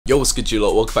Yo, what's good, you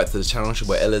lot? Welcome back to the channel. It's your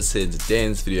boy Ellis here. In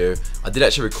today's video, I did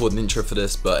actually record an intro for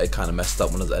this, but it kind of messed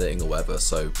up when I was editing or whatever,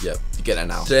 so yeah, you get that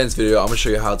now. Today's video, I'm going to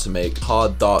show you how to make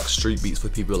hard, dark street beats for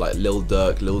people like Lil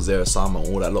Durk, Lil Sama,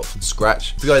 all that lot from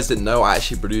scratch. If you guys didn't know, I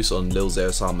actually produced on Lil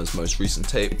Sama's most recent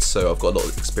tape, so I've got a lot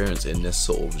of experience in this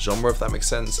sort of genre, if that makes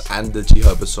sense, and the G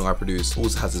Herbo song I produced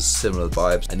also has a similar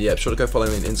vibes. And yeah, be sure to go follow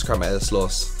me on Instagram at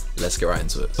ellislostbeats. Let's get right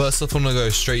into it. First off, I'm gonna go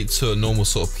straight to a normal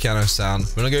sort of piano sound.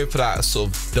 We're gonna go for that sort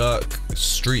of Durk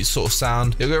street sort of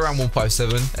sound. It'll go around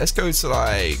 157. Let's go to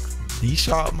like D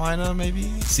sharp minor, maybe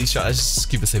C sharp. Let's just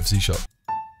keep it safe, C sharp.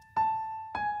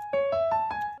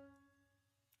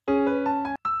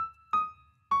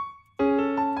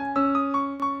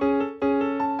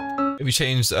 Maybe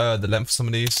change the length of some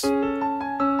of these.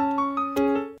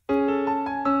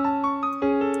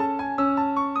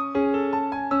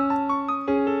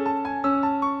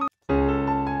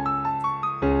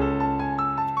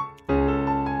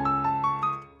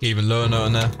 Even lower note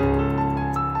on there.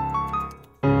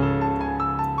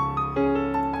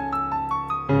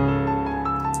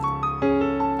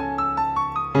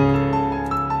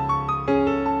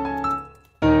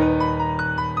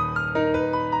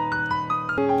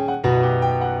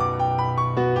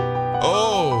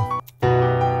 Oh!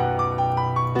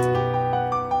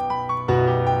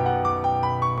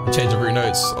 Change the root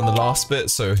notes on the last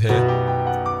bit, so here.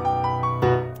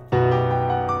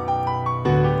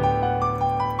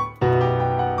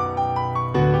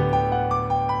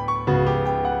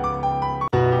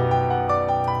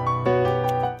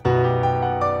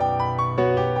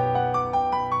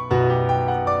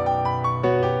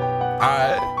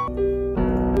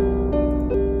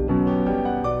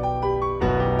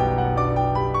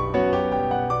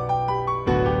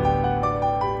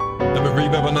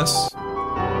 Reverb on this.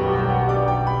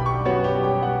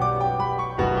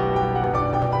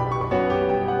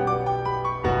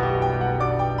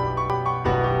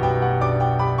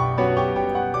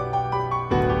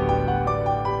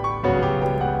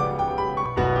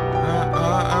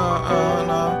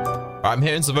 I'm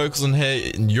hearing some vocals in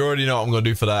here, and you already know what I'm gonna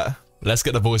do for that. Let's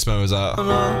get the voice memos out.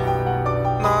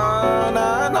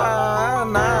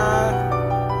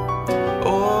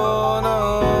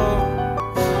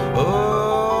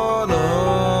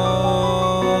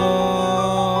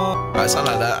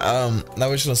 Something like that. Now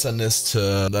we're just gonna send this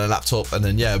to the laptop, and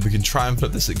then yeah, we can try and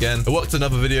flip this again. It worked in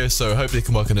another video, so hopefully it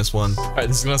can work in this one. Alright,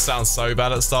 this is gonna sound so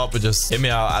bad at the start, but just hit me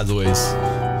out as always.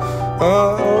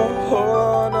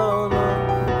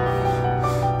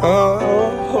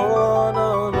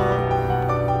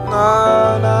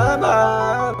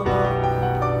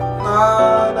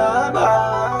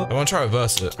 I wanna try to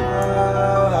reverse it.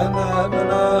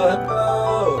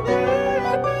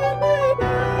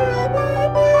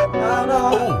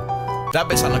 Oh, that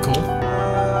bit sounded cool.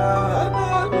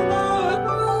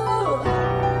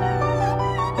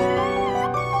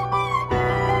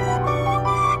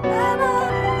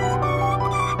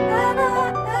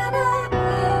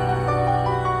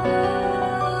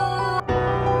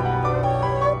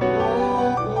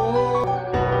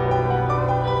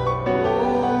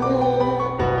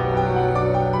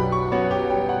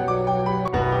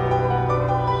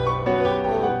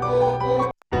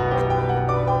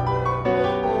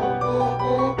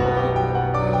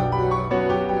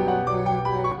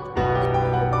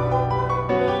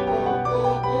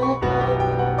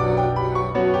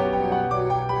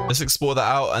 Let's explore that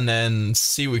out and then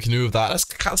see what we can do with that.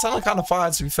 That's sounding kind of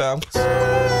fire, to be fair.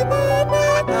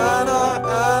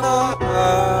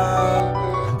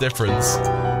 Difference.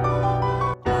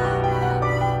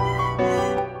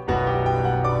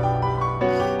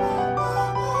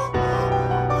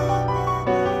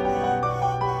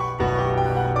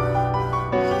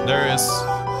 There it is.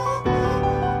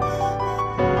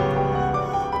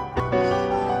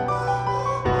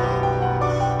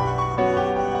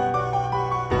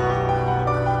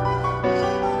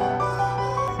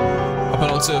 Up an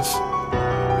octave.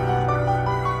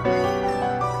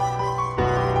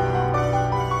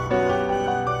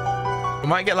 We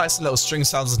might get like some little string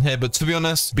sounds in here, but to be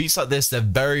honest, beats like this, they're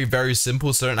very, very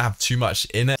simple, so they don't have too much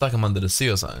in it. It's like I'm under the sea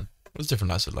or something. What's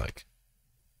different lights look like?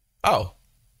 Oh,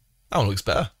 that one looks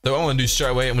better. So what I'm gonna do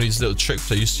straight away, I'm gonna use a little trick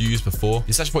that I used to use before.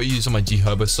 It's actually what you use on my G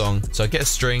Herbo song. So I get a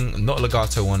string, not a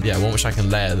legato one. Yeah, one which I can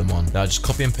layer them on. Now I just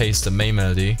copy and paste the main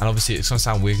melody. And obviously it's gonna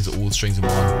sound weird because all the strings in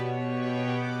one.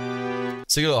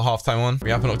 So you get a little halftime one.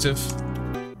 Bring up an octave.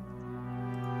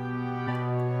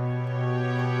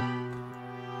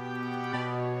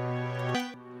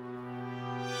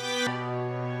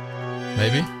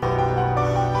 Maybe.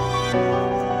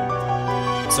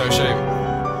 So shape.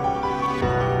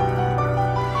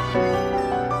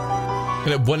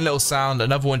 one little sound,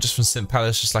 another one just from Synth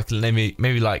Palace, just like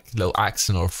maybe like a little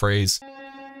accent or a phrase.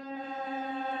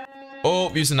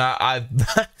 Oh, using that, I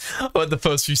the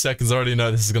first few seconds I already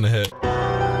know this is gonna hit.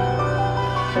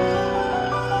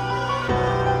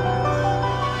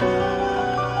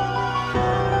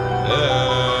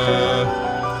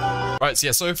 Right, so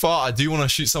yeah, so far I do want to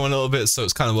shoot someone a little bit, so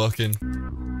it's kind of working.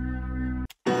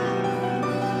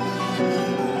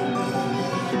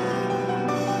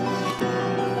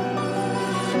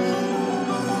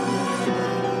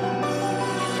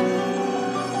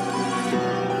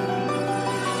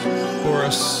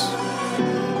 Chorus.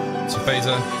 It's a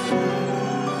phaser.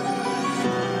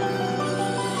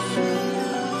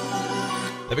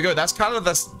 There we go. That's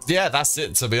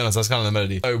it, to be honest. That's kind of the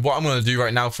melody. So what I'm going to do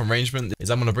right now for arrangement is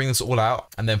I'm going to bring this all out,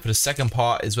 and then for the second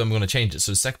part is when we're going to change it.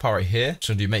 So the second part right here, just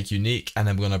going to do make unique, and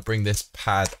then we're going to bring this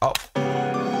pad up.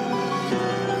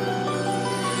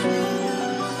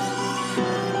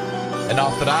 And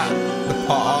after that, the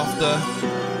part after,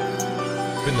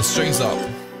 bring the strings up.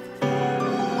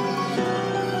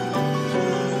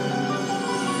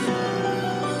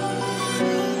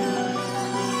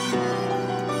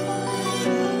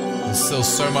 There's still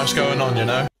so much going on, you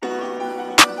know?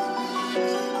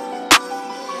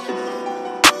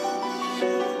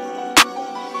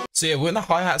 So yeah, we want the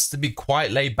hi-hats to be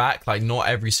quite laid back, like not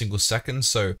every single second,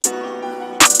 so...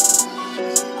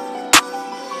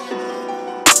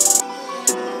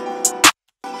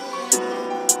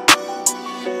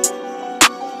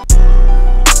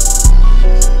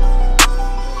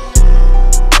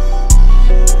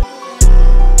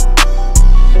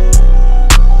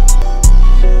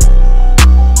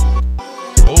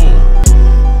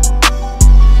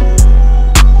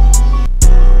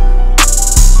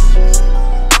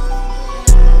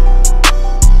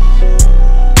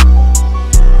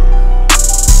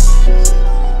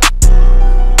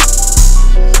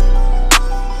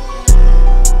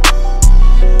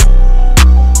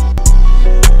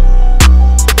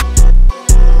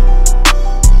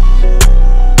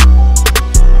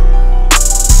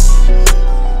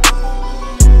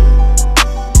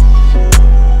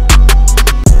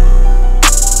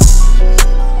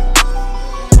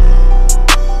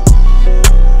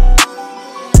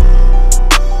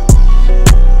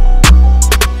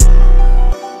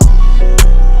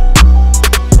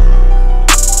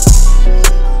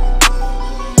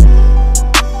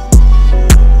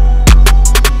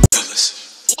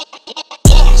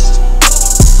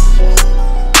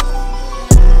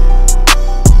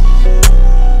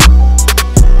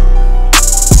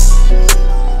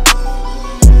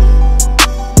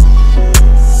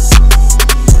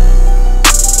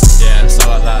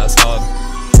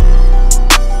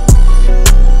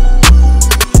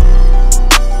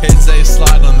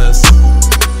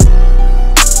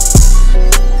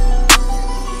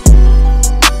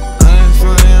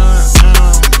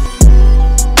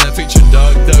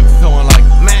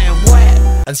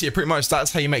 And so yeah, pretty much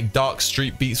that's how you make dark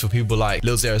street beats for people like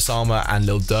Lil Sama and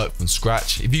Lil Durk from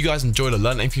scratch. If you guys enjoyed or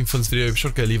learned anything from this video, be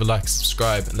sure to go leave a like,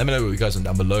 subscribe, and let me know what you guys want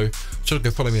down below. Be sure to go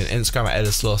follow me on Instagram at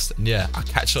ellislostbeats. And yeah, I'll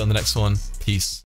catch you on the next one. Peace.